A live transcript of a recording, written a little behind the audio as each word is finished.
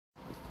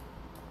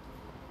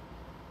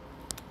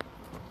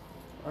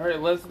All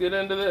right, let's get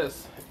into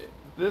this.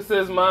 This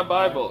is my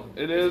Bible.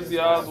 It is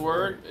Yah's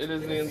word. It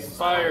is the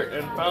inspired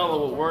and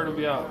infallible word of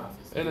Yah.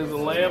 It is a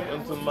lamp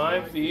unto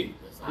my feet.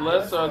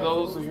 Blessed are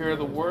those who hear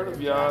the word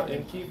of Yah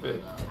and keep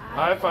it.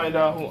 I find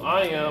out who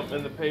I am,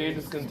 and the page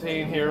is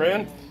contained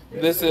herein.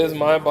 This is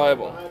my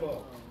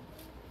Bible.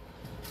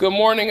 Good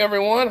morning,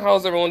 everyone.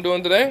 How's everyone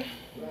doing today?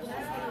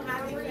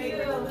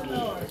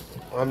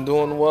 I'm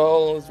doing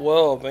well as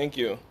well. Thank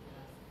you.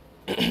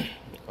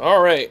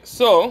 All right,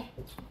 so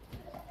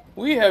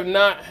we have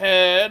not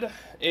had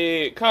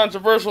a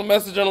controversial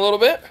message in a little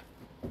bit,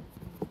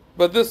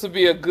 but this would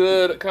be a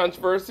good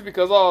controversy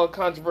because all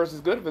controversy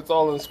is good if it's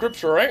all in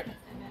Scripture, right?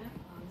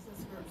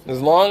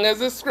 As long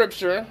as it's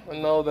Scripture, I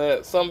know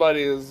that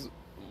somebody is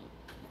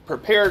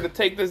prepared to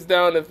take this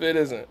down if it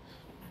isn't.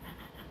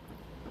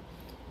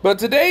 But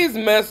today's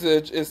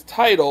message is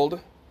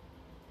titled,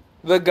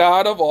 The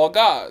God of All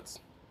Gods.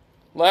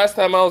 Last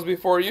time I was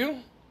before you,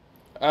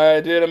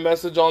 I did a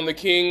message on the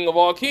King of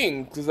all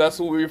kings, because that's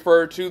who we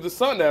refer to the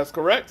Son as,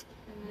 correct?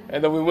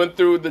 And then we went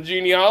through the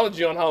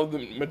genealogy on how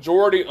the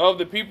majority of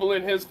the people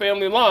in his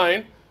family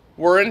line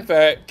were in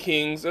fact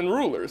kings and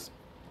rulers.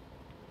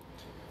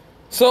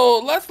 So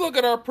let's look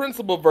at our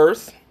principal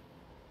verse,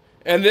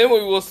 and then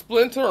we will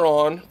splinter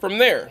on from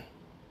there.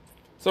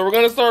 So we're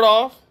going to start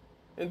off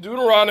in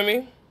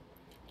Deuteronomy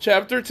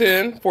chapter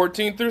 10,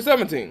 14 through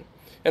 17.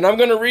 And I'm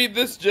going to read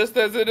this just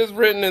as it is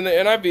written in the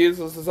NIV.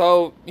 This is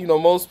how,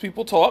 most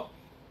people talk.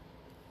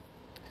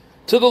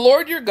 To the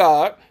Lord your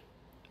God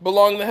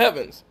belong the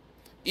heavens,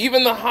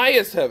 even the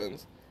highest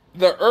heavens,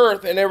 the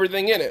earth and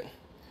everything in it.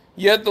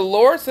 Yet the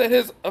Lord set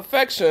his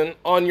affection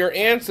on your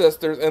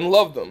ancestors and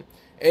loved them,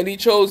 and he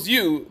chose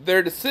you,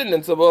 their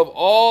descendants, above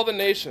all the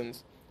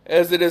nations,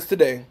 as it is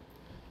today.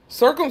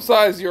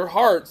 Circumcise your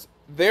hearts,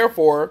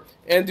 therefore,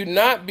 and do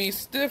not be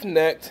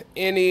stiff-necked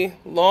any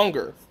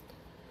longer.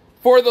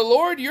 For the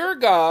Lord your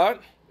God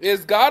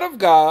is God of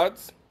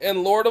gods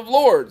and Lord of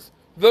lords,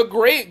 the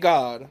great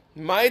God,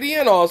 mighty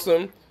and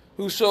awesome,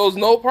 who shows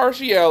no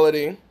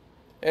partiality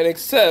and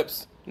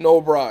accepts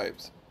no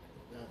bribes.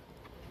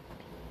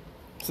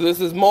 So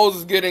this is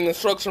Moses getting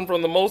instruction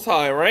from the Most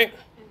High, right?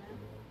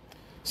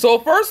 So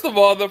first of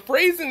all, the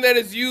phrasing that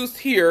is used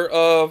here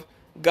of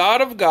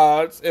God of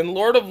gods and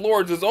Lord of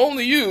lords is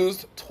only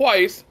used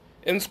twice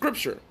in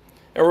Scripture.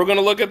 And we're going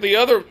to look at the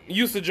other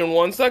usage in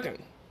 1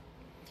 second.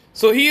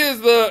 So he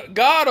is the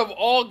God of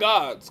all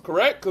gods,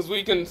 correct? Because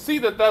we can see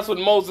that that's what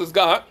Moses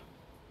got.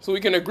 So we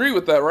can agree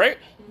with that, right?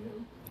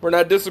 Mm-hmm. We're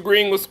not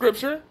disagreeing with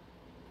Scripture?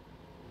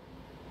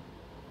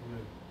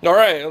 Mm-hmm. All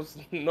right.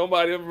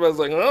 Everybody's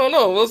like, I don't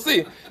know. We'll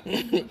see.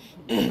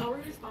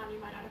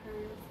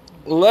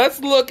 Let's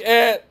look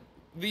at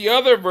the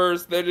other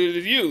verse that it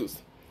is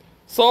used.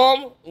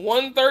 Psalm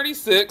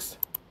 136,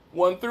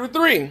 1 through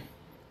 3.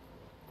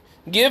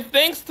 Give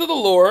thanks to the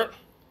Lord,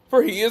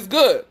 for he is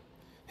good.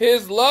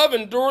 His love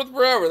endureth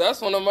forever. That's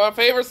one of my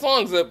favorite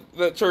songs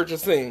that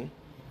churches sing.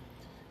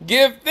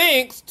 Give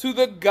thanks to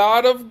the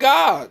God of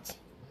gods.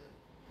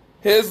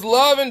 His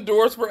love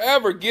endures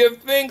forever. Give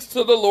thanks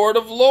to the Lord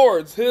of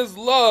lords. His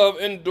love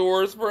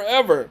endures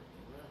forever.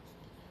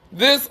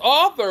 This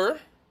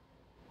author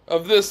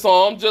of this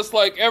psalm, just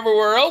like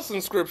everywhere else in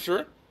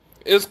Scripture,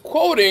 is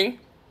quoting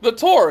the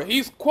Torah.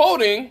 He's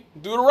quoting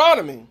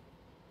Deuteronomy.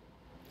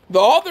 The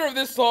author of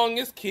this song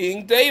is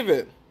King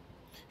David.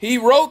 He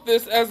wrote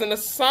this as an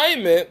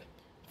assignment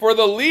for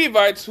the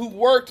Levites who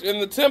worked in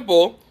the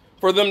temple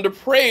for them to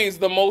praise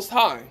the Most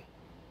High.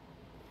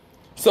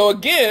 So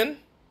again,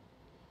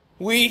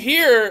 we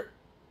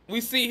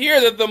see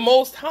here that the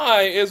Most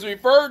High is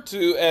referred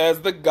to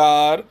as the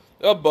God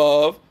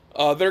above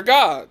other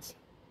gods.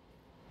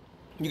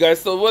 You guys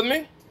still with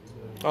me?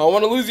 I don't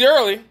want to lose you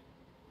early.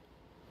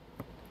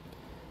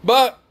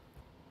 But,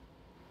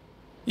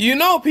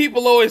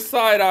 people always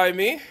side-eye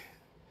me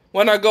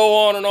when I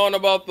go on and on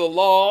about the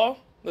law,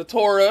 the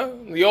Torah,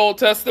 the Old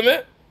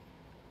Testament.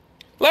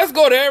 Let's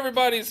go to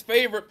everybody's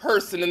favorite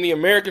person in the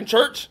American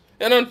church.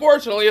 And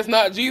unfortunately, it's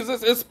not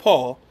Jesus, it's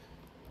Paul.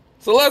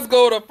 So let's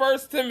go to 1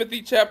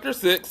 Timothy chapter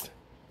 6,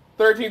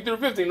 13 through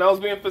 15. I was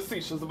being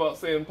facetious about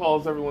saying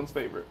Paul is everyone's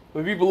favorite.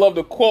 But people love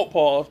to quote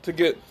Paul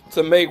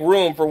to make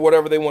room for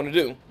whatever they want to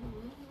do.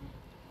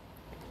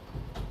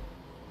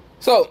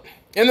 So,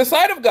 in the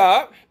sight of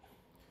God,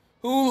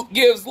 who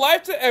gives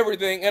life to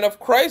everything, and of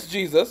Christ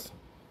Jesus,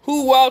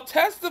 who while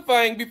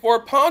testifying before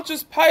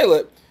Pontius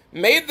Pilate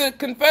made the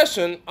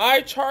confession,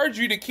 I charge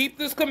you to keep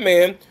this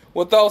command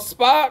without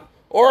spot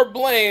or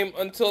blame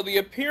until the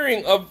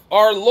appearing of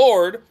our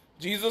Lord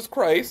Jesus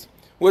Christ,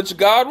 which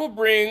God will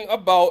bring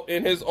about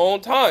in his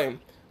own time.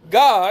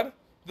 God,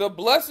 the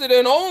blessed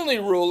and only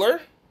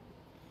ruler,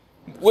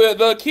 with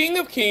the King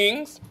of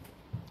kings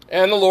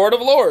and the Lord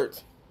of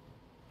lords.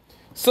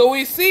 So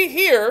we see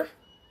here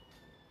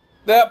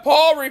that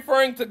Paul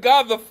referring to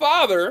God the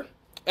Father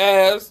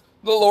as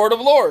the Lord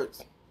of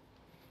Lords.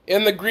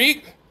 In the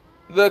Greek,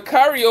 the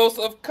Kyrios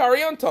of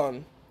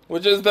Karionton,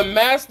 which is the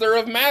master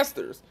of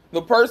masters,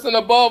 the person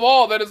above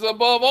all that is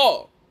above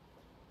all.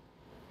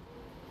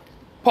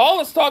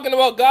 Paul is talking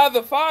about God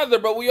the Father,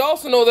 but we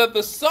also know that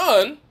the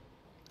Son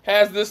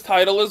has this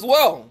title as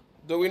well.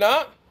 Do we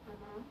not?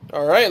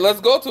 All right,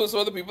 let's go to it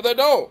for the people that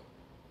don't.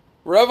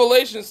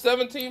 Revelation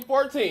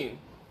 17:14.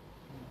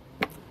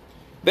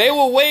 They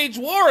will wage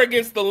war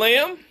against the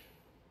Lamb.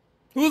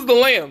 Who's the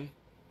Lamb?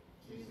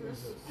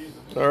 Jesus.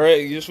 All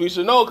right, we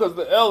should know because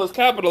the L is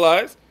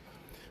capitalized.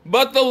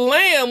 But the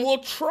Lamb will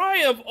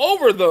triumph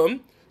over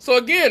them. So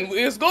again,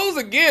 this goes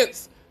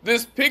against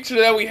this picture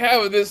that we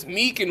have of this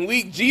meek and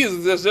weak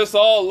Jesus that's just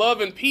all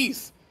love and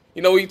peace.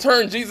 You know, we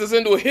turned Jesus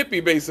into a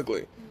hippie,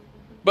 basically.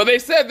 But they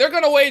said they're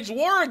going to wage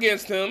war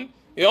against him.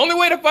 The only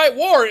way to fight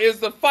war is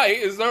to fight.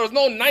 There was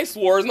no nice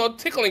war. There's no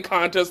tickling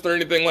contest or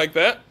anything like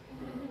that.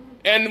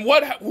 And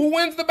who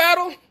wins the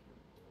battle?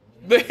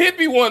 The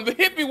hippie won. The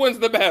hippie wins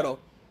the battle.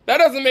 That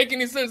doesn't make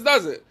any sense,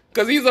 does it?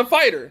 Because he's a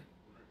fighter.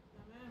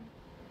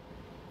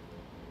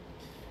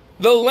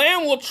 The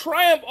Lamb will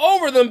triumph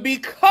over them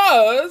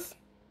because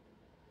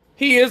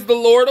he is the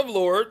Lord of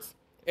Lords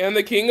and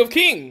the King of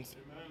Kings.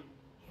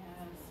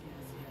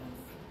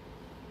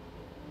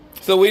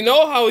 So we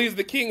know how he's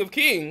the King of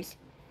Kings.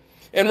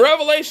 In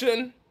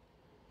Revelation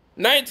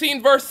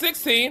 19 verse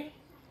 16,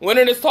 when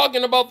it is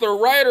talking about the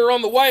rider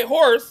on the white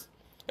horse,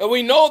 and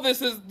we know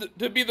this is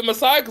to be the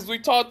Messiah because we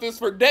taught this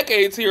for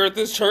decades here at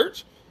this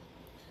church.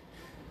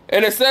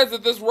 And it says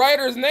that this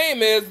rider's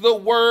name is the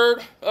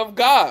Word of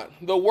God,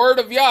 the Word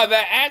of Yah,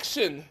 the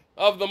action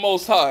of the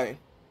Most High.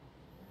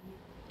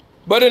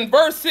 But in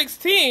verse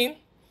 16,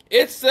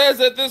 it says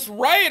that this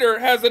rider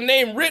has a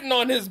name written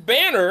on his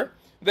banner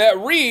that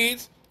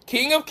reads,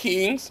 King of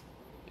Kings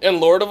and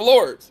Lord of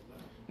Lords.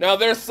 Now,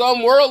 there's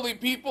some worldly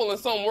people and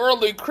some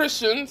worldly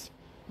Christians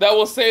that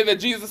will say that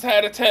Jesus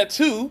had a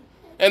tattoo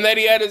and that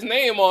he had his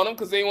name on him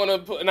because they want to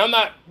put, and I'm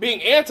not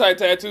being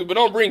anti-tattoo, but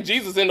don't bring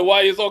Jesus into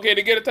why it's okay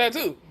to get a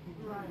tattoo.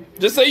 Right.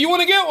 Just say you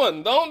want to get one.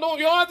 You don't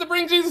have to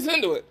bring Jesus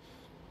into it.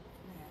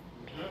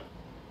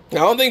 I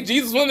don't think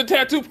Jesus won the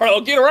tattoo part.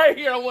 I'll get it right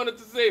here. I wanted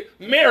to say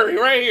Mary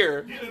right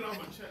here. Get it on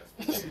my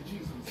chest.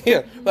 Jesus.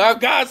 Yeah,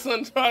 I've got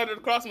some trying to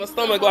cross my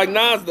stomach like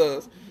Nas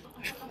does.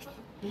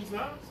 Who's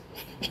Nas?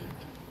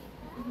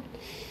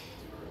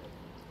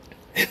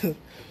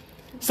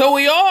 So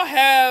we all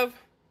have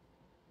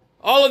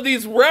all of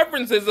these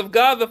references of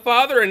God the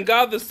Father and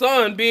God the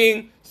Son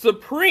being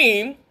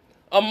supreme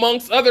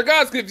amongst other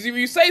gods. Because if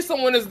you say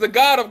someone is the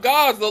God of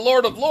gods, the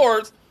Lord of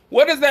lords,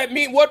 what does that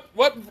mean? What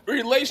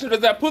relation does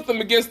that put them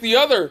against the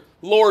other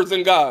lords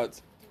and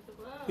gods?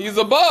 He's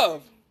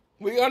above.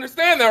 We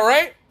understand that,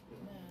 right?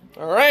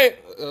 All right.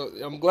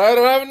 I'm glad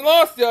I haven't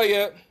lost y'all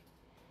yet.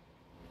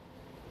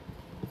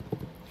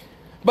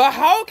 But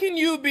how can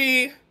you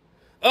be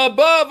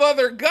above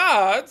other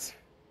gods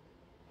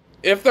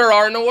if there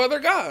are no other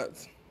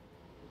gods?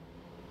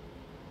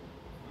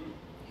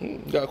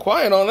 Got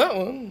quiet on that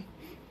one.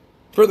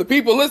 For the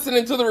people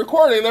listening to the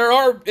recording, there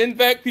are, in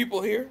fact,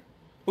 people here.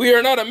 We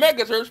are not a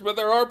mega church, but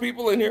there are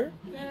people in here.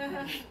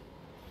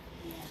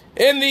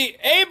 In the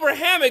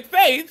Abrahamic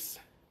faiths,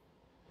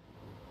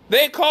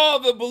 they call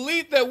the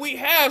belief that we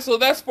have, so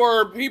that's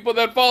for people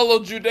that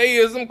follow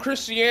Judaism,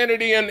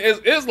 Christianity, and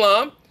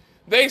Islam.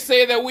 They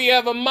say that we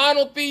have a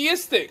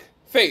monotheistic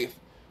faith,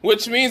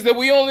 which means that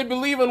we only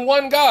believe in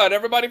one God.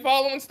 Everybody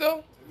following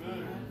still?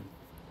 Amen.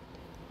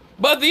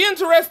 But the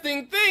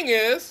interesting thing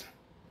is,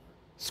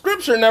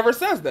 Scripture never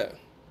says that.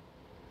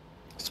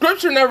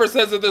 Scripture never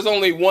says that there's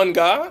only one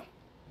God.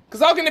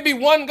 Because how can it be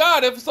one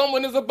God if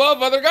someone is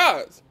above other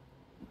gods?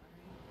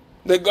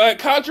 That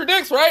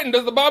contradicts, right? And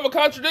does the Bible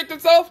contradict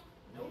itself?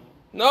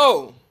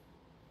 No.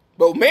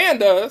 But man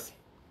does.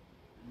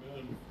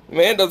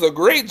 Man does a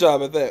great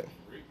job at that.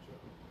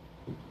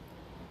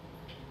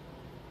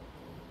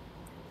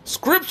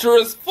 Scripture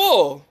is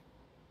full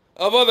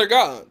of other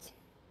gods.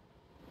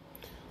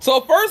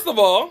 So first of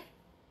all,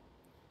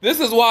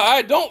 this is why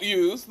I don't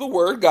use the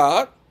word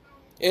God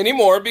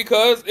anymore,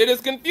 because it is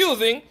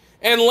confusing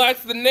and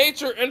lacks the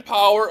nature and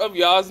power of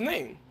Yah's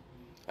name.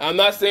 I'm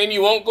not saying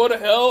you won't go to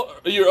hell,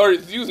 that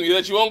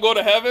you won't go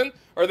to heaven,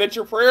 or that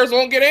your prayers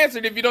won't get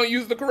answered if you don't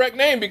use the correct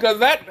name, because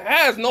that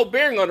has no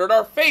bearing on it.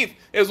 Our faith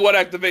is what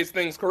activates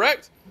things,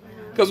 correct?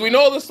 Because we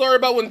know the story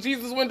about when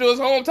Jesus went to his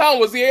hometown.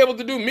 Was he able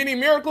to do many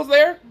miracles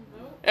there?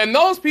 And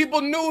those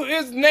people knew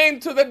his name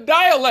to the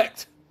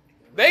dialect.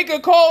 They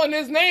could call in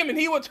his name and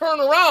he would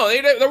turn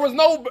around. There was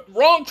no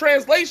wrong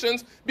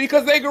translations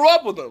because they grew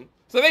up with him.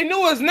 So they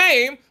knew his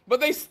name, but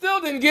they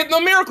still didn't get no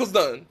miracles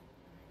done.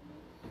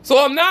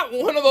 So I'm not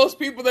one of those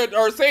people that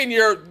are saying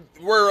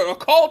we're a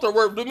cult or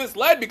we're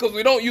misled because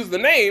we don't use the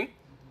name.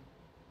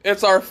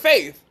 It's our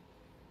faith.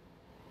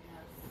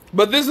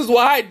 But this is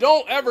why I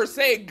don't ever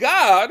say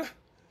God,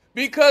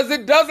 because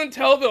it doesn't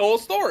tell the whole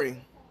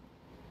story.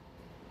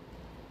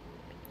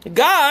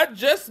 God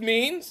just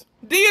means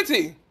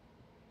deity.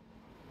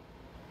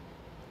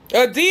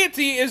 A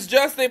deity is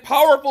just a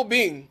powerful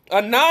being,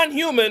 a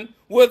non-human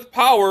with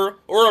power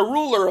or a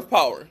ruler of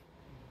power.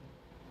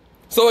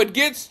 So it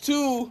gets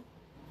too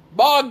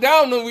bogged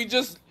down when we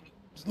just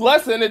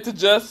lessen it to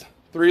just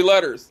 3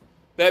 letters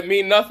that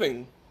mean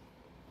nothing.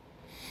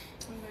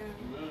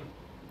 Amen.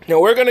 Now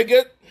we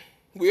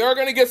are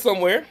going to get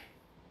somewhere.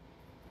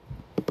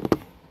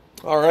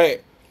 All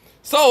right.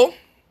 So,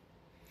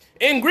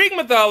 in Greek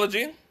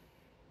mythology,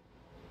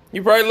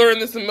 you probably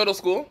learned this in middle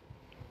school.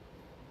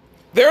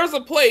 There's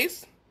a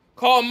place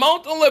called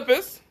Mount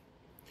Olympus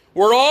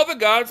where all the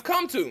gods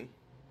come to.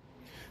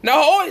 Now,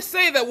 I always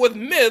say that with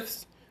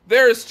myths,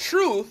 there is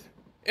truth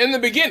in the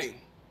beginning.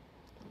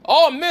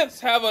 All myths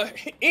have an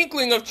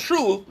inkling of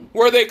truth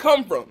where they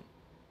come from.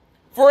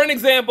 For an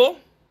example,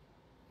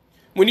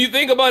 when you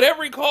think about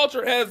every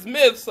culture has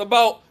myths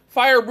about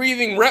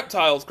fire-breathing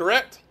reptiles,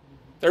 correct?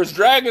 There's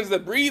dragons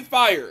that breathe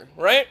fire,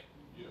 right?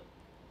 Yeah.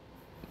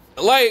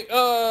 Like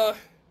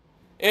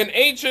in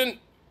Asian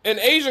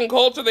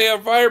culture, they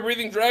have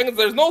fire-breathing dragons.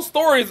 There's no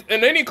stories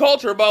in any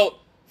culture about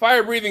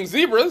fire-breathing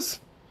zebras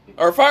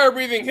or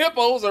fire-breathing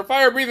hippos or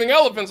fire-breathing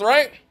elephants,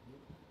 right?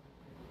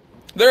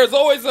 There's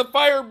always a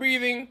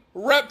fire-breathing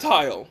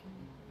reptile.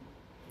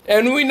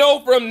 And we know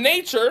from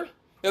nature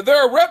that there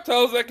are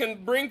reptiles that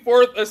can bring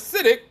forth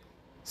acidic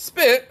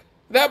spit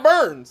that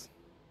burns.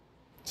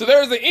 So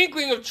there is an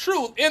inkling of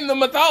truth in the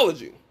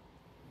mythology.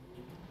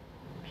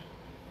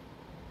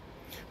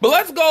 But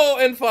let's go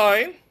and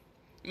find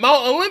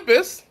Mount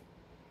Olympus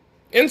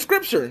in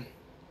Scripture.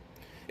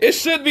 It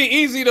should be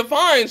easy to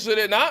find, should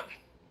it not?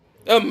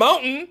 A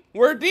mountain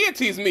where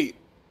deities meet,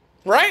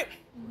 right?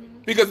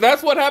 Because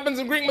that's what happens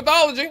in Greek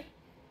mythology.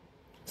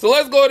 So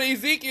let's go to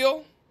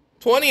Ezekiel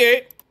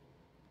 28.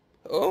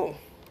 Oh.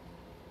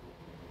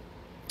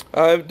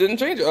 I didn't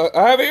change it.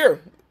 I have it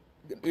here.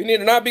 You need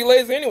to not be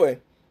lazy anyway.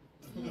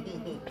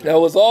 That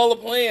was all a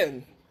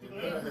plan.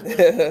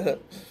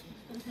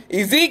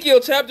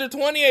 Ezekiel chapter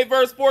 28,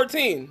 verse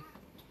 14.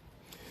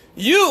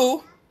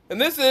 You,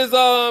 and this is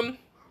them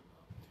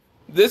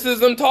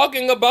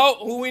talking about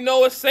who we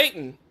know as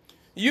Satan.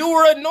 You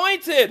were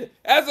anointed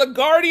as a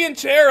guardian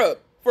cherub,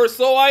 for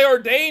so I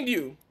ordained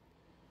you.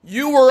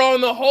 You were on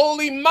the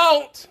holy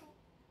mount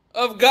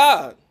of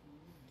God.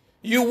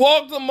 You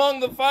walked among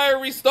the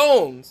fiery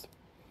stones.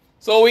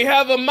 So we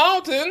have a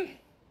mountain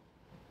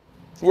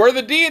where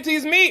the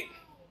deities meet.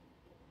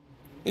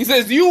 He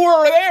says, you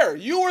were there.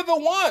 You were the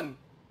one.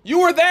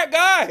 You were that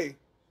guy.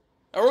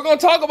 And we're going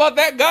to talk about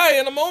that guy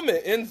in a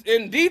moment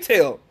in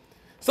detail.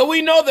 So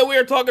we know that we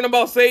are talking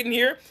about Satan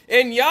here.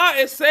 And Yah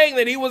is saying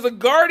that he was a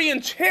guardian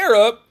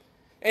cherub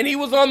and he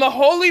was on the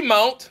holy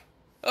mount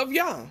of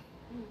Yah.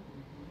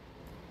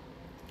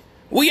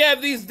 We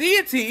have these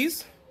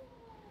deities,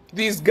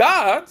 these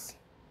gods,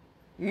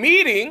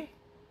 meeting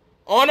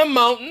on a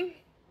mountain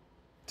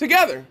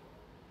together,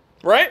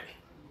 right?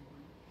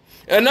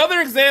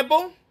 Another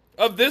example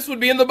of this would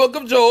be in the book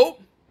of Job,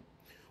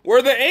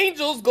 where the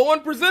angels go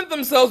and present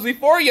themselves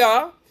before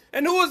Yah.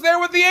 And who was there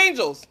with the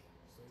angels?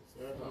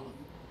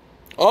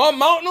 On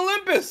Mount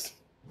Olympus,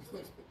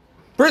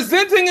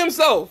 presenting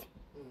himself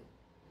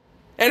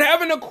and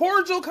having a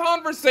cordial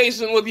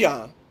conversation with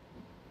Yah.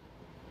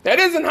 That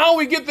isn't how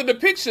we get the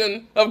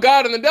depiction of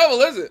God and the devil,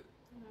 is it?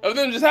 Of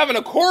them just having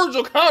a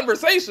cordial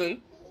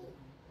conversation.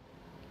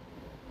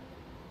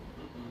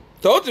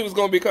 Told you it was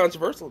going to be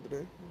controversial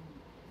today.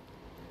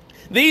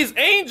 These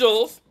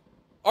angels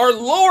are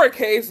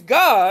lowercase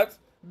gods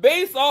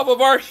based off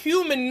of our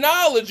human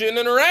knowledge and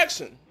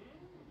interaction.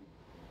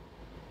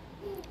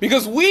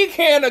 Because we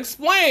can't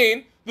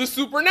explain the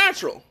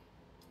supernatural.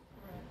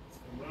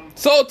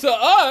 So to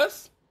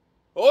us,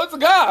 oh, it's a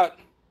God.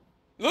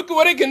 Look at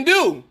what it can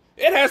do.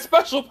 It has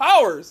special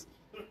powers.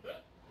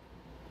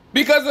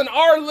 Because in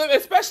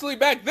especially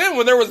back then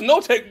when there was no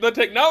the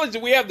technology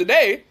we have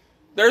today,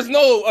 there's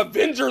no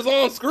Avengers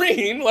on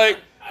screen. Like,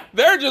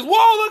 they're just,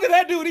 whoa, look at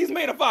that dude. He's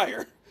made of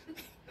fire.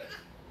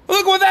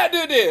 Look what that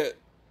dude did.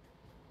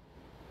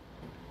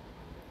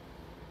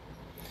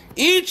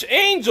 Each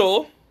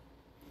angel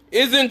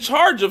is in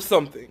charge of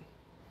something.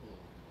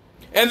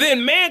 And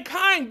then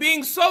mankind,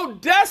 being so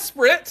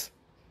desperate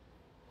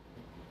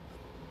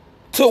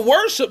to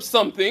worship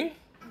something,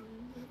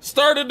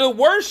 started to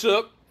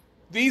worship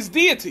these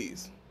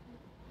deities.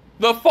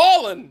 The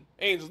fallen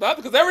angels. Not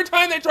because every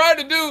time they tried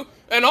to do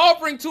an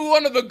offering to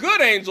one of the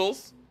good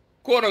angels,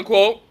 quote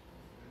unquote,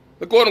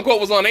 the quote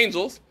unquote was on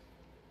angels,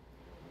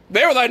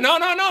 they were like,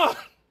 no.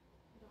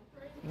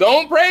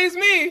 Don't praise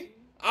me.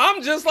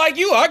 I'm just like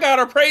you. I got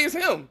to praise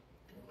him.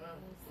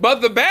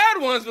 But the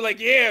bad ones were like,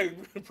 yeah,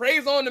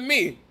 praise on to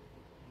me.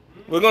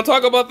 We're going to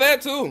talk about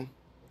that too.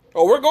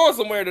 Oh, we're going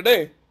somewhere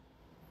today.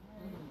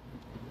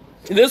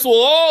 This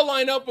will all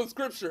line up with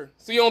Scripture.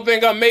 So you don't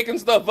think I'm making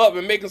stuff up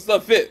and making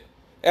stuff fit,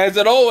 as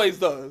it always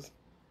does.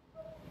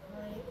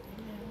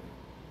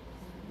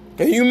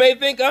 And you may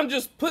think I'm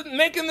just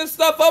making this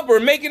stuff up or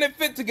making it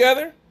fit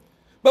together.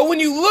 But when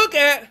you look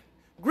at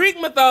Greek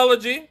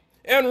mythology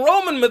and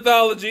Roman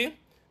mythology,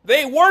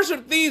 they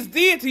worship these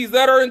deities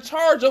that are in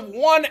charge of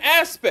one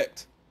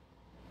aspect.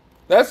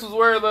 This is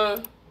where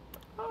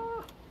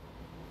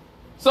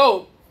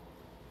So,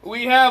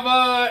 we have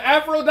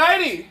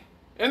Aphrodite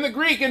in the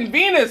Greek and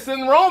Venus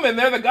in Roman.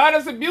 They're the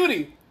goddess of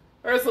beauty.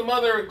 There's some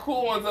other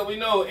cool ones that we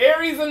know.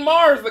 Ares and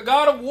Mars, the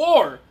god of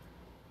war.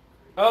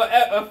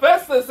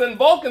 Hephaestus and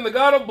Vulcan, the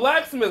god of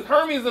blacksmith,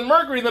 Hermes and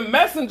Mercury, the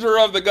messenger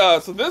of the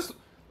gods. So this,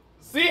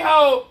 see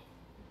how,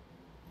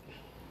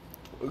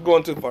 we're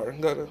going too far.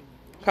 Gotta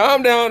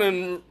calm down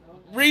and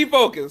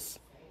refocus.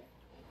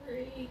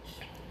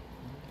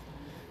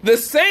 The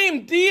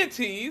same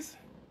deities,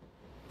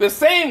 the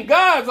same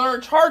gods are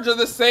in charge of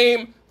the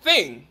same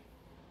thing.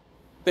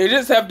 They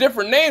just have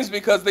different names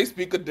because they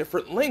speak a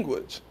different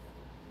language.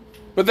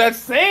 But that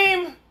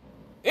same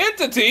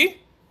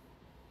entity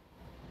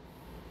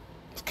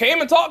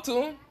came and talked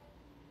to him,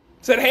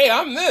 said, hey,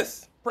 I'm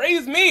this,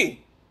 praise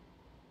me.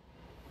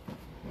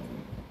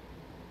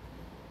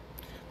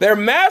 They're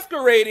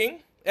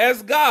masquerading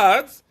as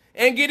gods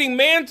and getting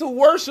man to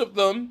worship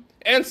them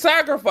and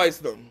sacrifice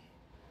them.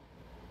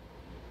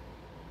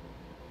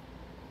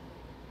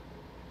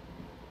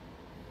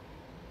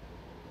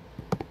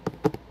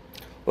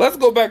 Let's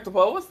go back to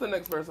Paul. What's the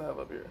next verse I have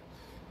up here?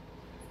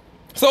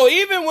 So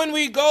even when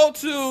we go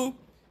to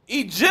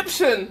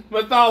Egyptian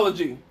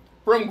mythology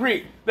from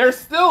Greek, there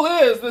still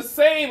is the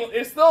same,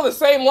 it's still the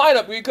same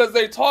lineup because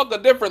they talk a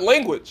different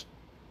language.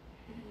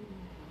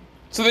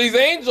 So these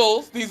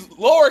angels, these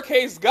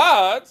lowercase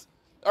gods,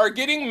 are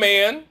getting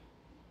man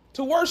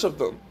to worship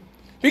them.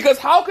 Because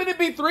how could it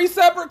be three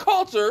separate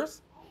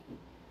cultures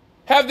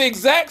have the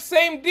exact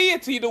same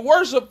deity to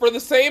worship for the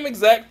same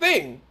exact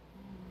thing?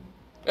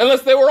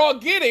 Unless they were all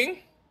getting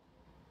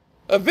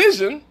a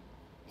vision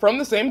from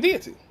the same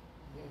deity.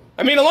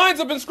 I mean, it lines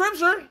up in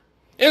Scripture.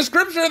 In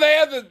Scripture, they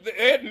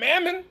had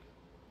Mammon.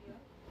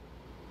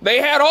 They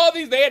had all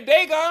these, they had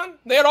Dagon.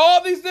 They had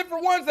all these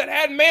different ones that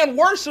had man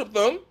worship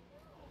them.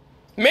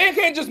 Man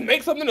can't just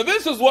make something of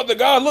this is what the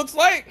God looks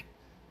like.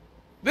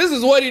 This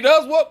is what he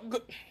does. All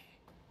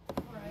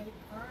right.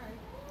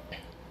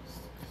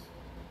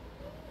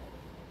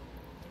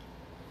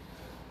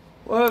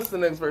 What's the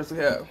next verse we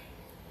have?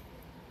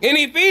 In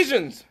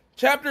Ephesians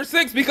chapter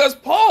 6, because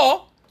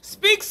Paul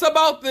speaks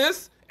about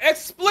this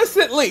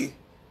explicitly.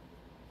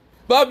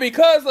 But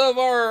because of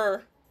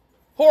our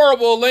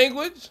horrible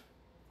language,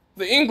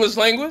 the English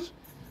language,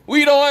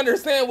 we don't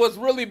understand what's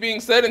really being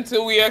said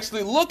until we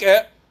actually look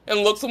at and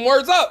look some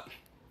words up.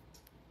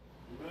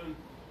 Amen.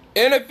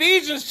 In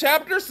Ephesians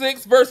chapter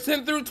 6, verse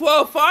 10 through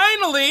 12,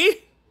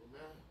 finally,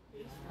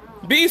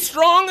 be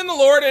strong in the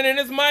Lord and in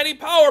his mighty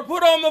power.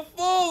 Put on the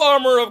full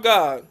armor of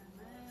God,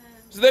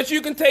 so that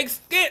you can take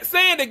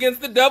stand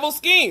against the devil's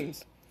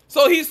schemes.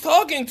 So he's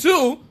talking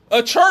to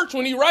a church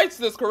when he writes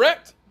this,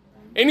 correct?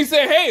 And he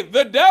said, hey,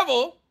 the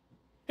devil,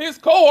 his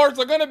cohorts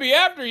are going to be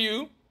after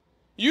you.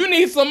 You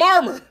need some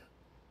armor.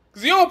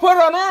 Because you don't put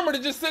on armor to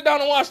just sit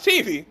down and watch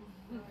TV.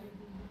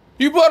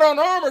 You put on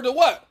armor to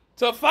what?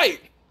 To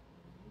fight.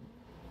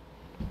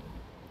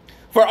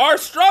 For our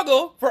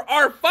struggle, for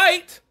our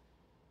fight,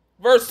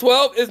 verse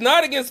 12, is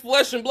not against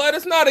flesh and blood.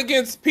 It's not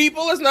against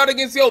people. It's not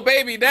against your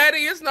baby daddy.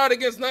 It's not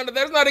against none of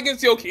that. It's not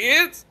against your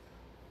kids.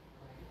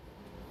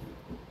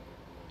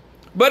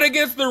 But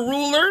against the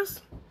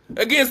rulers,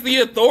 against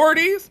the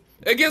authorities,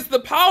 against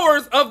the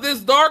powers of this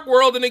dark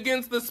world, and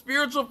against the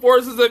spiritual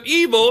forces of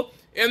evil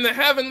in the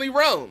heavenly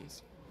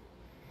realms.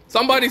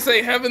 Somebody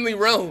say heavenly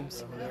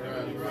realms.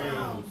 Heavenly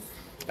realms.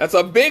 That's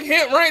a big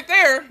hint right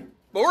there,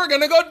 but we're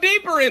going to go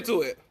deeper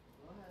into it.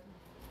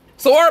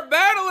 So our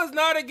battle is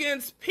not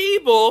against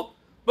people,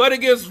 but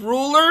against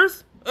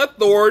rulers,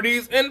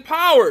 authorities, and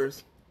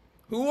powers.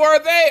 Who are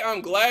they?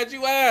 I'm glad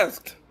you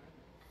asked.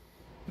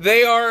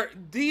 They are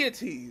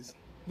deities.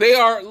 They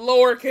are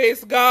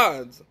lowercase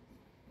gods.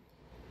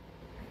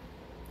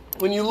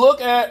 When you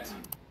look at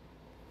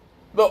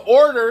the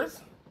orders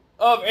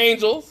of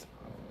angels,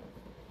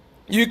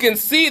 you can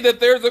see that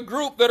there's a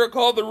group that are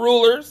called the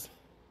rulers.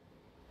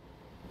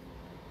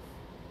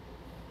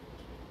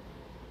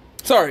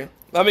 Sorry,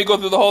 let me go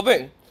through the whole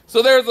thing.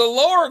 So there's a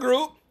lower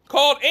group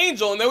called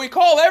angel, and then we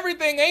call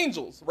everything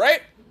angels,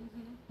 right?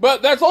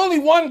 But that's only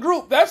one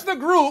group. That's the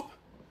group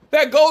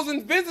that goes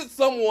and visits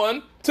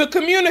someone to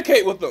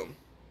communicate with them.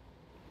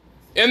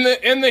 In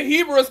the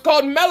Hebrew, it's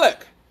called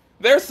melech.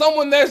 There's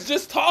someone that's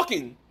just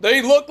talking.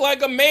 They look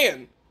like a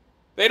man.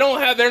 They're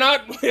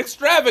not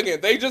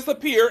extravagant. They just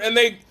appear and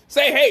they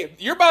say, hey,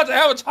 you're about to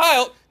have a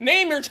child.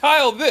 Name your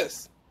child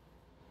this.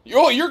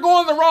 You're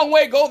going the wrong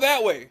way. Go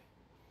that way.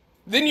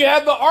 Then you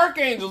have the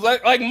archangels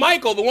like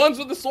Michael, the ones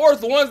with the swords,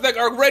 the ones that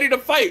are ready to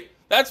fight.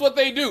 That's what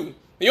they do.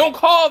 You don't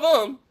call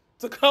them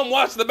to come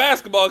watch the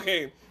basketball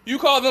game. You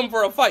call them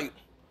for a fight.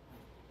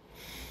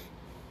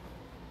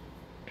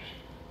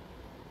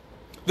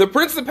 The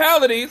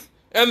principalities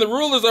and the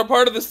rulers are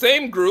part of the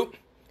same group.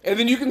 And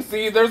then you can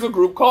see there's a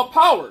group called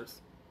powers.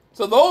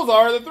 So those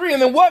are the three.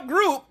 And then what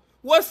group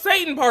was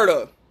Satan part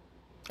of?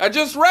 I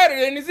just read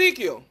it in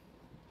Ezekiel.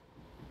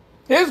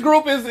 His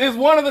group is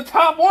one of the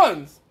top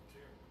ones.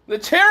 The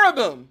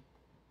cherubim.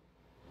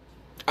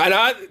 And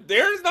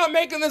Darren's not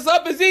making this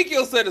up.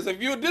 Ezekiel said this.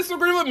 If you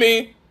disagree with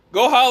me,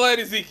 go holler at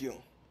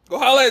Ezekiel. Go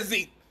holler at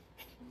Zeke.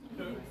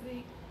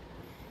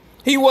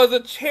 He was a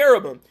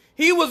cherubim.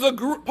 He was a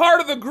part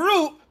of the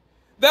group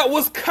that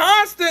was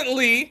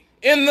constantly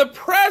in the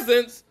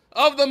presence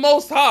of the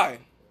Most High.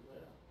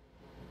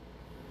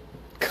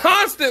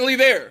 Constantly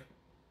there.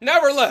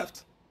 Never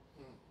left.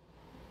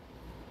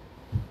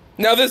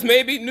 Now this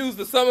may be news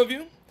to some of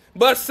you,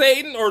 but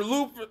Satan or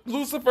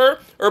Lucifer,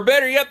 or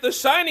better yet, the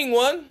Shining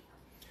One,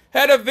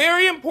 had a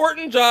very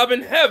important job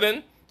in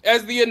heaven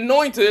as the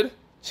anointed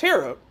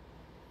cherub.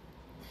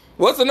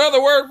 What's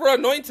another word for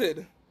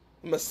anointed?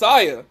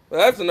 Messiah. Well,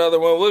 that's another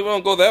one. We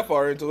won't go that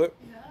far into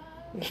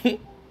it.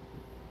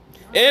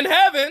 In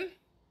heaven,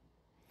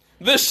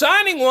 the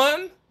Shining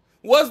One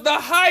was the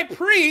high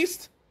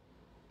priest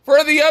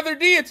for the other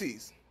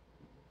deities.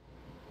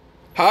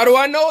 How do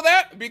I know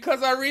that?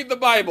 Because I read the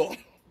Bible.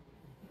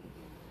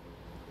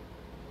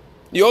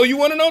 Yo, you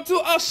want to know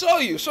too? I'll show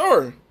you,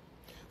 sure.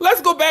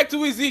 Let's go back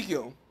to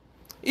Ezekiel.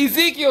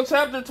 Ezekiel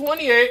chapter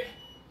 28,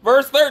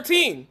 verse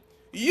 13.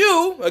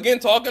 You, again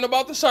talking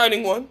about the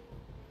Shining One,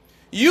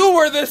 you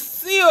were the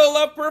seal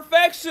of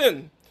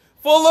perfection,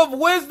 full of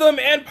wisdom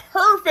and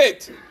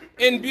perfect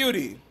in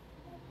beauty.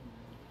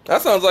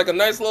 That sounds like a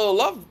nice little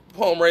love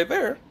poem right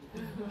there.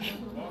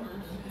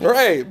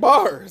 Right,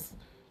 bars.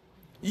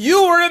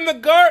 You were in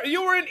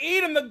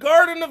Eden, the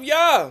garden of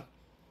Yah.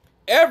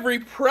 Every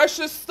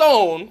precious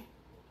stone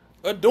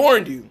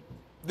adorned you.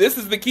 This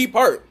is the key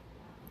part.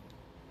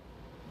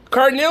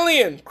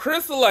 Carnelian,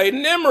 chrysolite,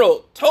 and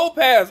emerald,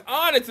 topaz,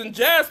 onyx, and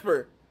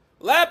jasper,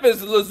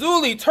 lapis,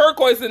 lazuli,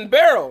 turquoise, and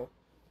beryl.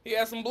 He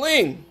has some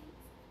bling.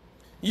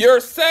 Your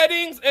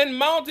settings and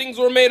mountings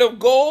were made of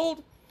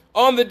gold.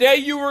 On the day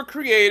you were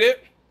created,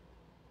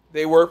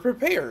 they were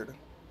prepared.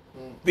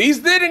 These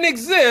didn't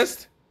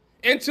exist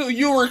until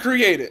you were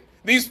created.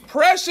 These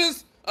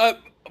precious,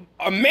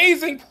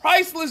 amazing,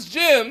 priceless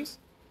gems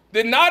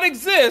did not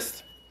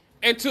exist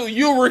until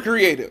you were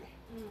created.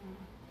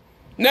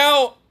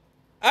 Now,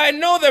 I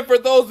know that for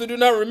those who do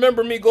not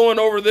remember me going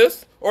over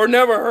this or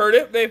never heard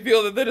it, they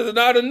feel that it is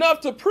not enough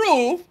to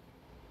prove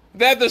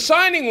that the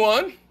Shining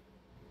One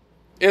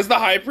is the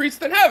high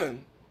priest in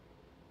heaven.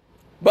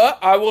 But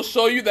I will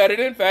show you that it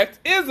in fact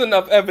is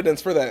enough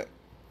evidence for that.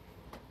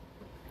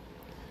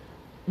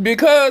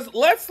 Because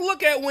let's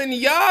look at when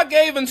Yah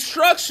gave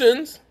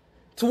instructions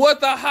to what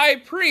the high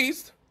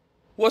priest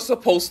was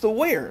supposed to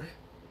wear.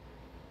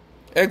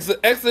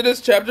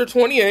 Exodus chapter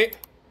 28,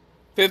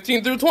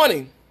 15 through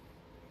 20.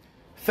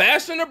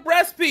 Fashion a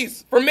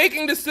breastpiece for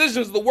making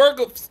decisions, the work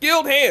of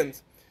skilled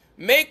hands.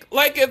 Make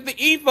like it the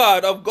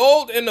ephod of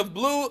gold and of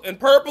blue and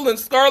purple and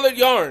scarlet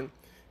yarn,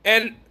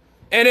 and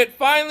it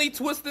finely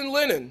twisted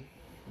linen.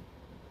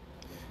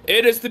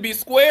 It is to be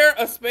square,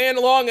 a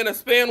span long and a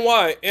span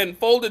wide, and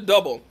folded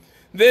double.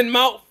 Then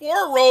mount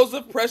 4 rows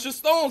of precious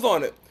stones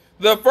on it.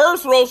 The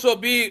first row shall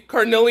be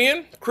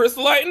carnelian,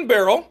 chrysolite, and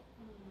beryl.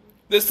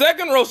 The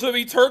second row shall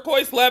be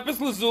turquoise,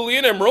 lapis, lazuli,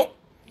 and emerald.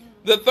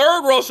 The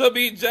third row shall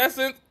be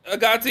jacinth,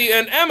 agate,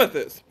 and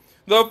amethyst.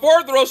 The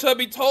fourth row shall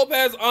be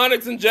topaz,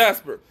 onyx, and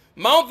jasper.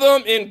 Mount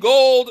them in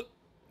gold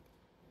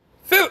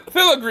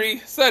filigree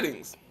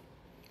settings.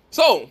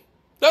 So,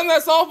 doesn't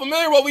that sound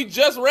familiar, what we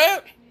just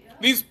read? Yeah.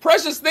 These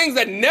precious things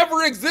that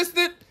never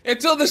existed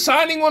until the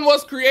Shining One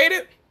was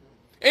created.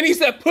 And he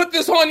said, put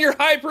this on your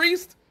high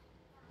priest.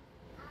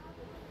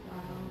 Wow.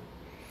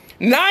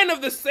 9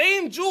 of the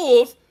same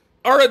jewels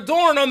are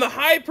adorned on the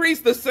high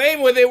priest the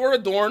same way they were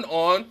adorned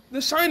on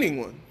the Shining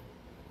One.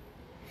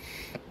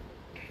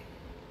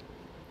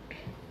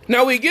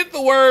 Now we get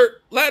the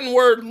Latin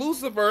word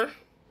Lucifer,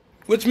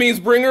 which means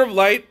bringer of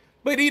light,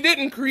 but he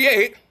didn't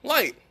create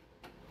light.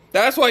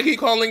 That's why he's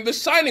calling the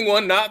Shining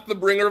One, not the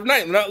bringer of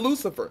night, not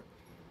Lucifer.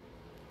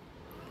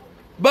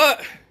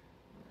 But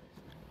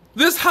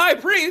this high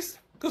priest,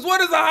 because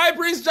what is a high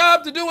priest's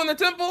job to do in the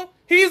temple?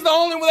 He's the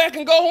only one that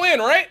can go in,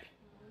 right?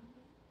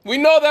 We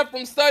know that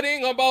from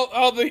studying about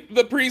how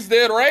the priest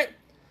did, right?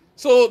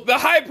 So the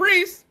high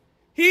priest,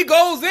 he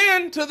goes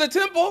into the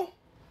temple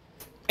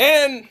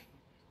and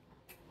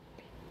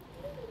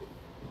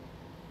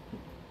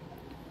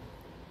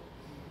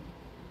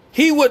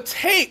he would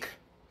take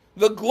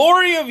the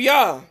glory of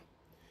Yah,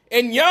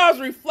 and Yah's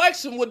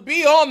reflection would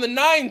be on the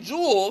 9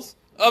 jewels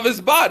of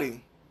his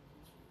body.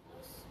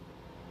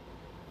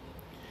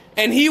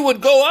 And he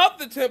would go up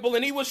the temple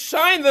and he would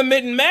shine them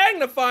and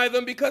magnify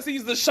them because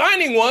he's the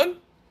Shining One,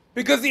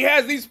 because he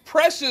has these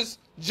precious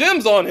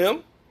gems on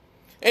him.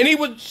 And he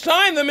would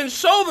shine them and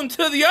show them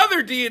to the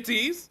other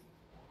deities.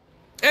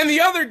 And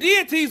the other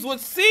deities would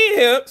see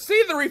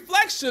the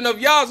reflection of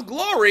Yah's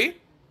glory,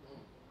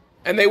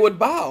 and they would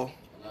bow.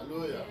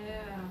 Hallelujah.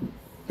 Yeah.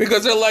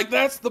 Because they're like,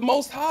 that's the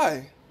Most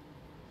High.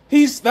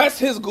 That's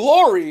his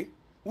glory.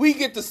 We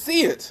get to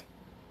see it.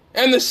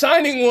 And the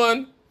Shining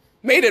One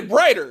made it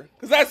brighter,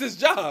 because that's his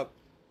job.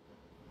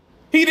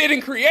 He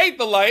didn't create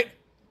the light.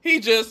 He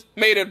just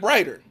made it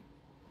brighter.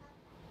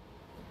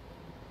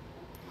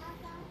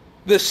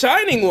 The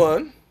Shining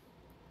One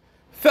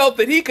felt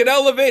that he could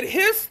elevate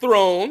his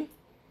throne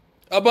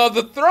above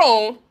the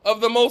throne of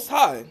the Most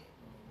High.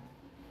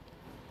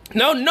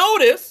 Now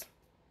notice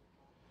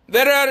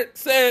that it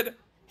said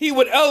he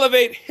would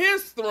elevate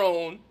his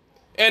throne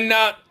and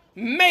not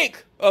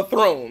make a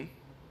throne.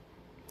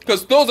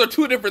 Because those are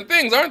 2 different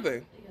things, aren't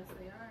they? Yes,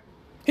 they are.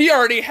 He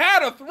already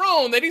had a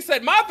throne that he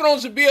said, my throne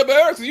should be above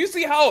yours. You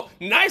see how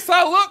nice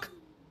I look?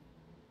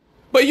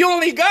 But you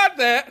only got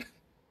that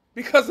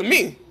because of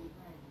me.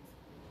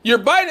 You're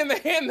biting the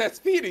hand that's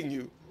feeding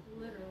you.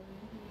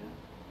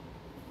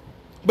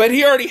 But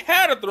he already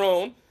had a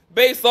throne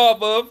based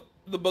off of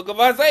the book of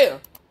Isaiah,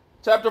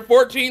 chapter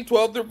 14,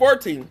 12 through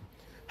 14.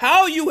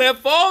 How you have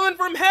fallen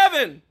from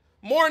heaven,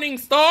 morning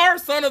star,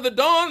 son of the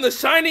dawn, the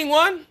shining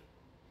one.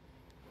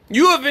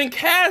 You have been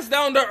cast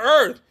down to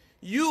earth,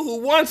 you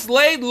who once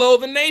laid low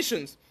the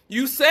nations.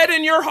 You said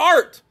in your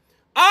heart,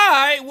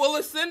 I will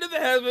ascend to the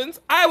heavens.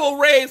 I will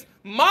raise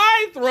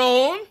my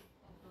throne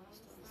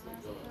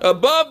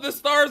above the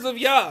stars of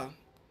Yah.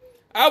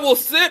 I will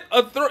sit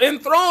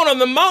enthroned on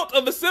the mount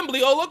of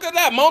assembly. Oh, look at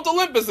that, Mount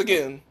Olympus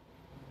again.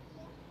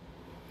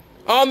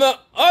 On the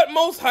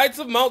utmost heights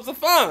of Mount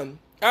Zaphon.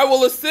 I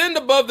will ascend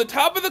above the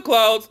top of the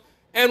clouds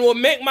and will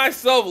make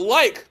myself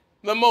like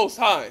the Most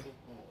High.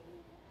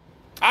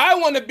 I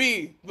want to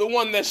be the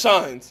one that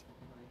shines.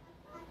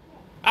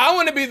 I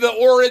want to be the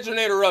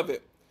originator of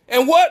it.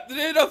 And what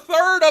did a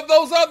third of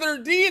those other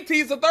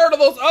deities, a third of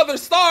those other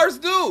stars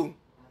do?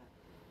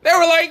 They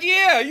were like,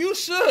 yeah, you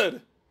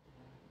should.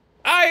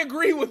 I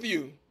agree with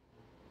you.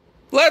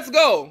 Let's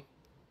go.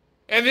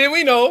 And then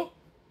we know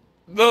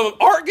the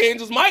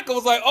archangels, Michael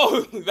was like,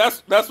 oh,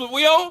 that's what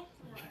we own?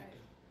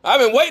 I've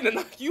been waiting to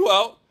knock you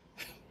out.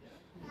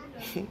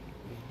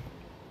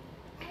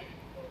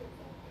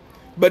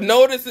 But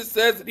notice it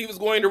says that he was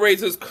going to raise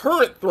his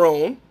current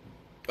throne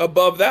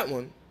above that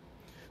one.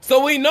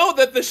 So we know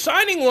that the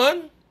shining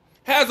one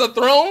has a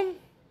throne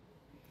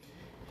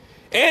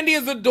and he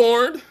is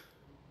adorned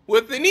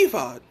with an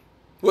ephod,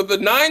 with the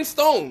 9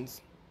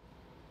 stones.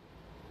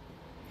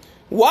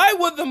 Why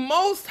would the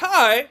Most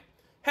High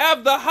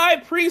have the high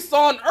priest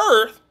on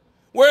earth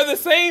wear the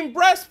same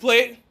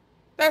breastplate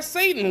that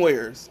Satan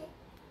wears?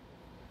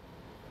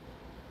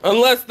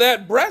 Unless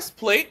that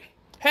breastplate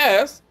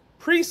has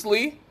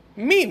priestly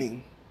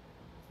meaning.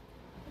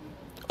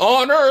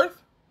 On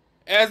earth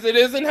as it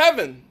is in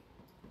heaven.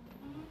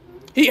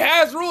 He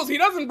has rules. He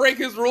doesn't break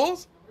his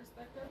rules.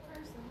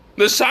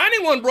 The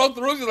shining one broke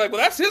the rules. He's like,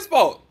 well, that's his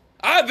fault.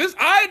 I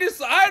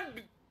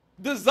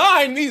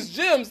designed these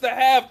gems to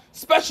have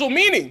special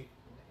meaning.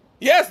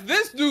 Yes,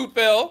 this dude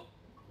fell,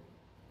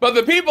 but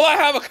the people I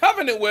have a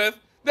covenant with,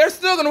 they're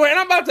still going to wait. And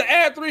I'm about to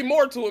add 3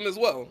 more to him as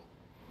well.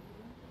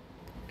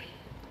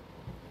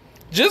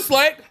 Just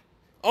like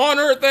on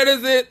earth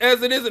as it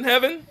is in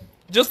heaven,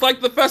 just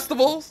like the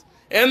festivals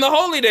and the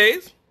holy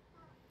days,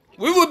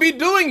 we would be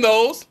doing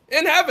those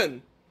in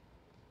heaven.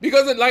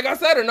 Because, like I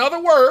said, another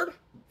word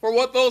for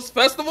what those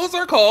festivals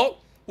are called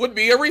would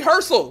be a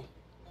rehearsal.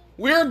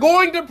 We're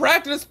going to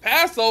practice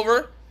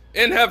Passover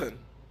in heaven.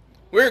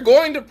 We're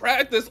going to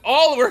practice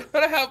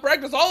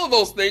practice all of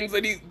those things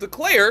that he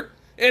declared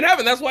in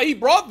heaven. That's why he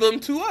brought them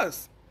to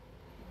us.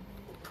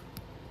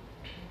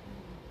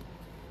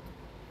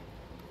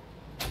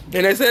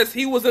 And it says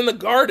he was in the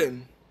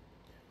garden.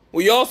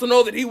 We also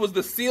know that he was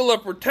the seal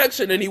of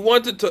protection and he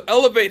wanted to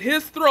elevate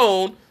his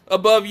throne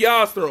above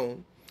Yah's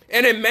throne.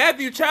 And in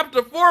Matthew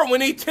chapter 4,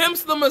 when he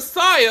tempts the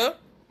Messiah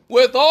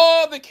with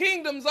all the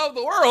kingdoms of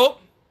the world,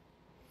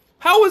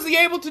 how is he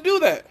able to do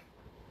that?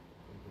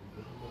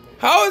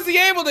 How is he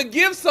able to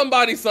give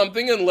somebody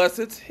something unless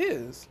it's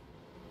his?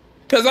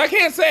 Because I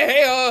can't say,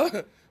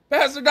 hey,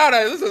 Pastor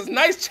Dada, this is a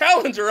nice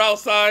Challenger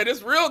outside.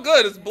 It's real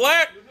good. It's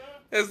black.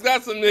 It's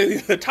got some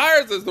the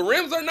tires. The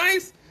rims are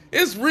nice.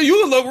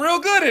 You look real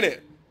good in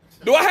it.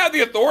 Do I have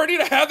the authority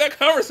to have that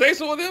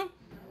conversation with him?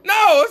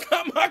 No, it's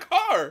not my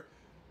car.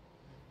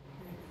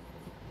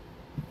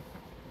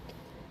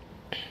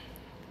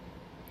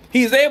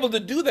 He's able to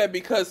do that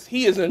because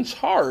he is in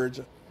charge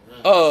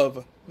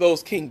of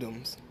those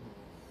kingdoms.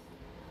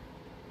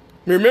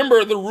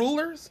 Remember the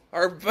rulers?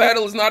 Our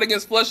battle is not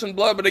against flesh and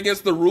blood, but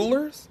against the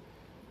rulers.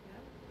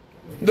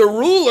 The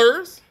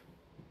rulers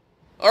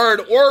are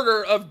an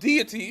order of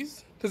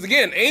deities. Because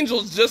again,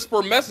 angels just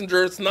for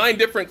messengers, 9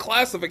 different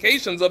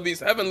classifications of these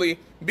heavenly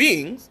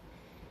beings.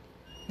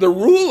 The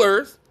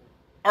rulers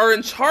are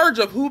in charge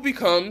of who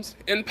becomes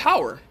in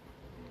power.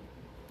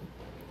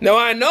 Now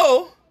I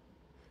know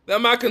that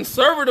my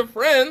conservative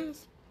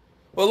friends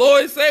will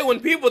always say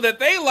when people that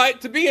they like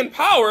to be in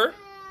power,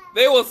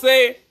 they will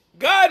say,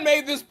 God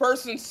made this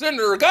person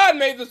senator, God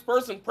made this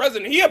person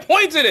president, he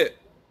appointed it.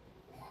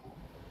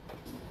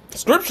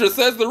 Scripture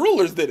says the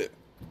rulers did it.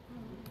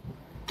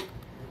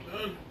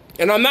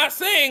 And I'm not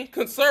saying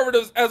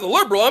conservatives as a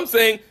liberal, I'm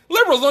saying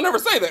liberals don't ever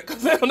say that,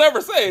 because they'll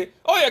never say,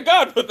 oh yeah,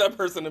 God put that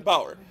person in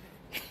power.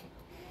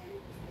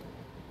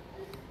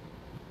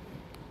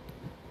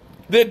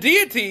 The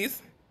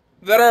deities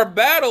that our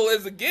battle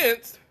is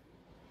against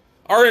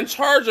are in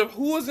charge of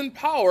who is in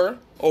power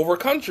over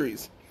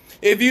countries.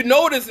 If you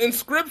notice in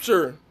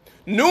Scripture,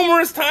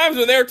 numerous times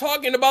when they're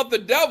talking about the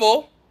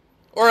devil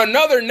or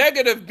another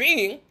negative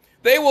being,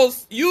 they will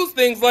use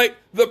things like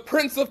the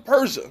Prince of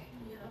Persia.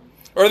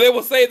 Or they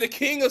will say the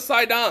King of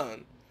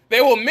Sidon.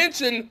 They will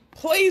mention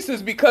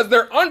places because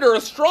they're under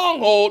a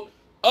stronghold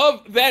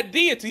of that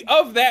deity,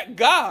 of that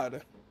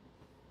God.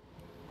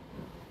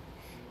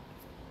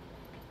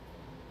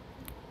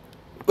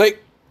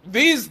 Like,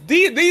 these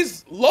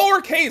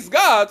lowercase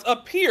gods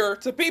appear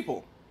to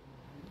people.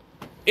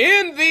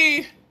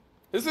 This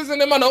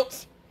isn't in my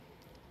notes.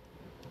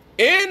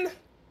 In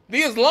the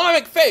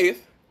Islamic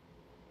faith,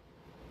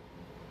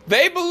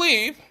 they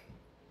believe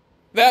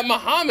that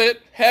Muhammad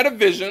had a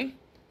vision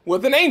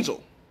with an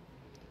angel.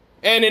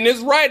 And in his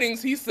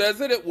writings, he says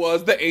that it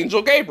was the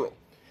angel Gabriel.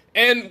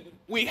 And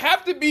we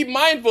have to be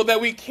mindful that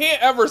we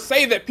can't ever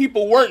say that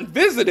people weren't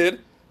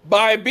visited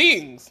by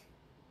beings,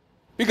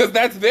 because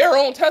that's their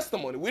own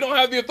testimony. We don't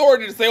have the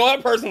authority to say, oh,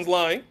 that person's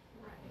lying.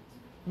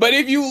 But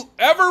if you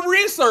ever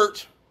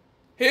research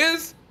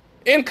his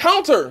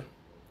encounter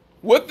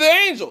with the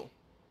angel,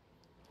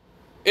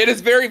 it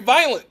is very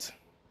violent.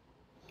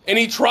 And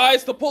he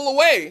tries to pull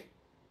away,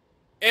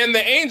 and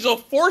the angel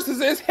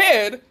forces his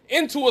head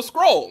into a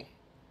scroll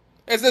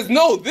and says,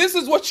 no, this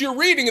is what you're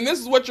reading, and this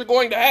is what you're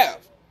going to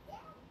have.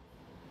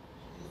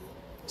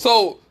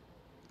 So,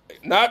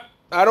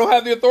 I don't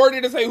have the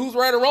authority to say who's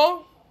right or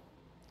wrong,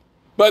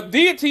 but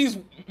deities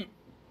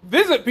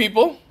visit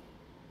people,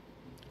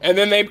 and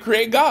then they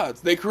create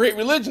gods. They create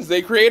religions.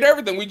 They create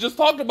everything. We just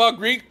talked about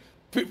Greek.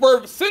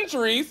 For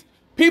centuries,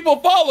 people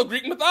followed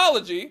Greek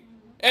mythology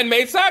and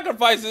made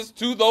sacrifices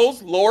to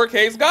those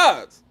lowercase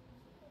gods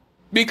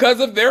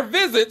because of their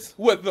visits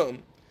with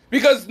them.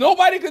 Because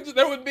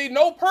there would be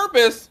no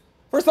purpose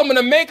for someone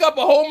to make up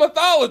a whole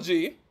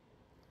mythology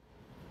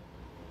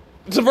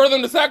for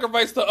them to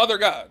sacrifice to other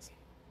gods.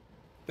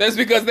 That's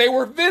because they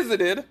were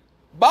visited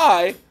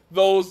by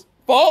those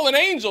fallen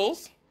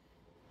angels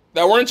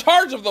that were in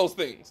charge of those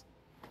things.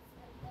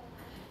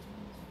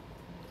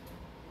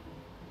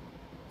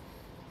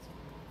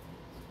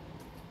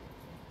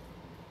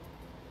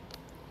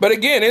 But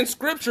again, in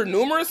Scripture,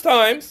 numerous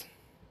times,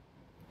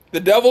 the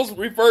devil's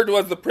referred to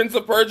as the Prince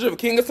of Persia, the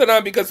King of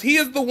Sidon, because he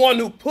is the one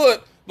who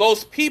put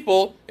those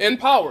people in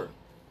power.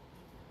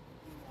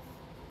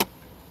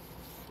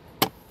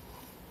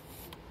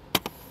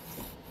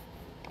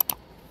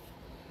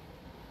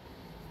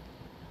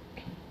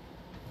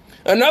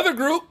 Another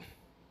group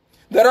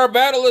that our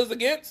battle is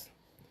against,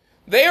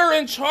 they are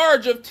in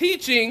charge of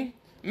teaching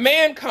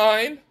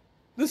mankind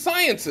the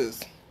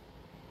sciences.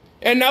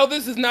 And now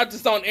this is not to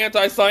sound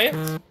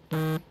anti-science.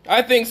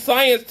 I think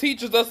science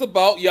teaches us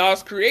about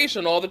Yah's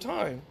creation all the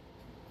time.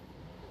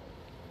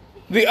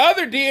 The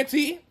other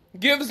deity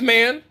gives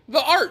man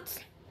the arts.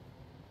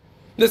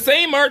 The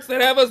same arts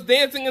that have us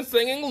dancing and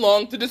singing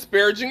along to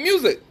disparaging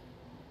music.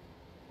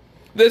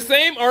 The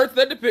same arts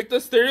that depict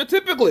us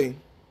stereotypically.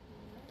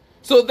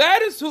 So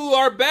that is who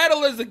our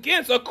battle is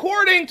against,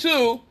 according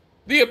to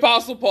the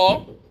Apostle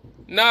Paul,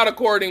 not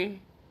according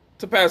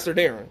to Pastor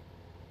Darren.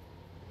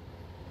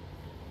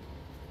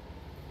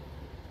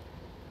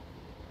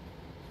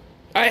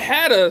 I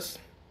had us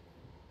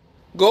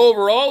go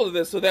over all of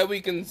this so that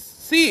we can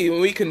see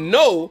and we can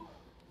know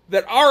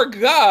that our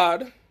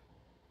God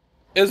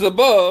is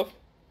above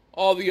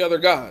all the other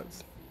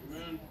gods.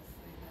 Amen.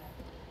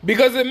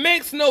 Because it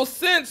makes no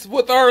sense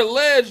with our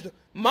alleged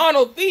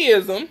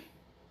monotheism.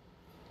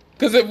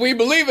 Because if we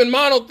believe in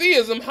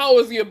monotheism, how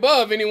is he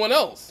above anyone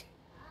else?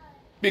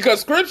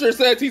 Because Scripture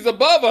says he's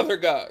above other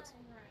gods.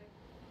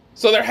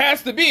 So there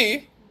has to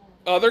be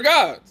other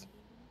gods.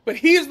 But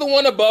he's the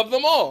one above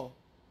them all.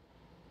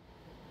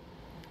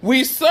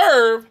 We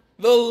serve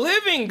the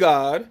living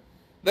God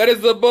that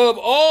is above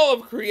all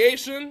of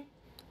creation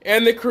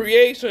and the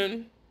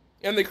creator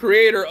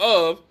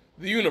of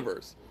the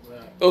universe.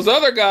 Those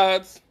other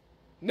gods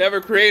never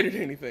created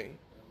anything.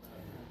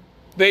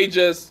 They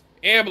just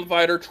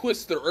amplified or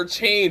twisted or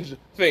changed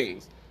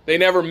things. They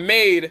never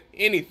made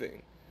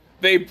anything.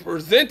 They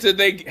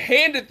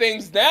handed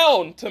things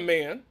down to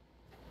man,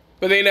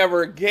 but they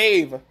never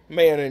gave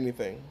man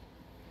anything.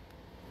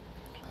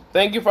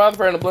 Thank you, Father,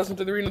 for adding a blessing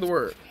to the reading of the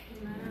word.